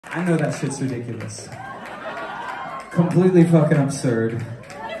I know that shit's ridiculous. Completely fucking absurd.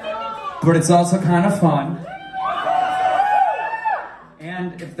 But it's also kind of fun.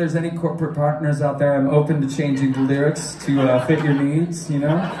 And if there's any corporate partners out there, I'm open to changing the lyrics to fit your needs, you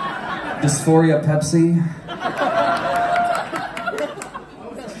know? Dysphoria Pepsi.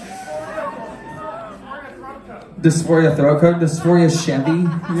 Dysphoria throat coat, dysphoria Chevy,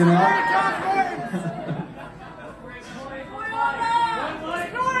 you know?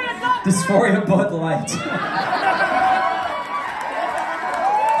 Dysphoria Bud Light.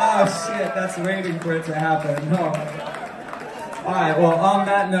 Oh shit, that's waiting for it to happen. No. Alright, well on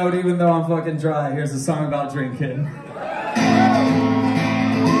that note, even though I'm fucking dry, here's a song about drinking.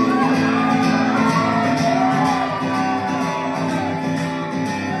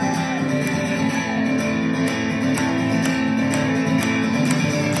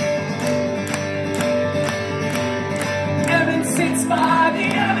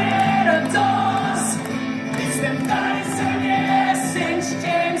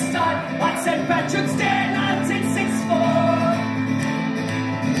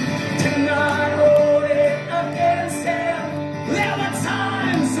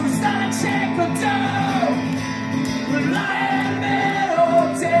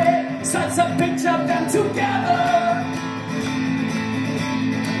 Such a picture of them together.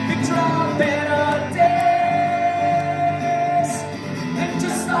 Picture of better days. And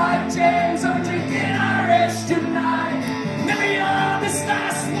just like James, I'm drinking Irish tonight. Never on this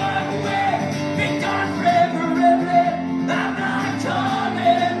last one way. Be gone forever, really. I'm not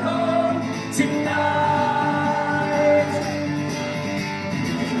coming home tonight.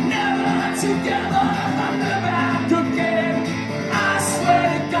 Never together, I'm never back again. I swear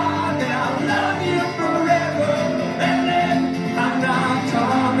to God that I'll love you forever, and then I'm not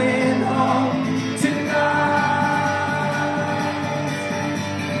coming home tonight.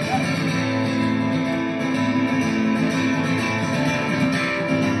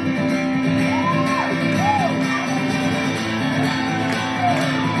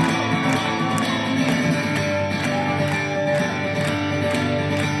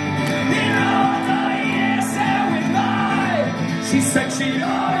 In all the years that went by, she said she'd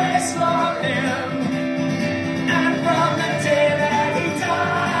always love him. And from the day that he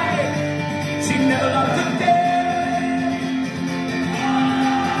died, she never loved again.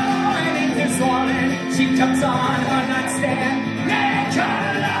 Oh, and in his wallet, she kept on her nightstand.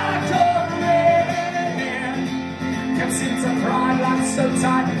 Naked like a man. Kept since her pride locked so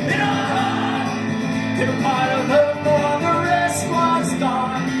tight in her heart. Hit a part of her more, the rest was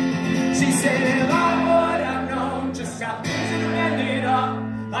gone. She said if I would have known just how things had ended up,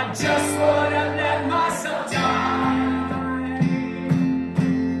 I just would have let my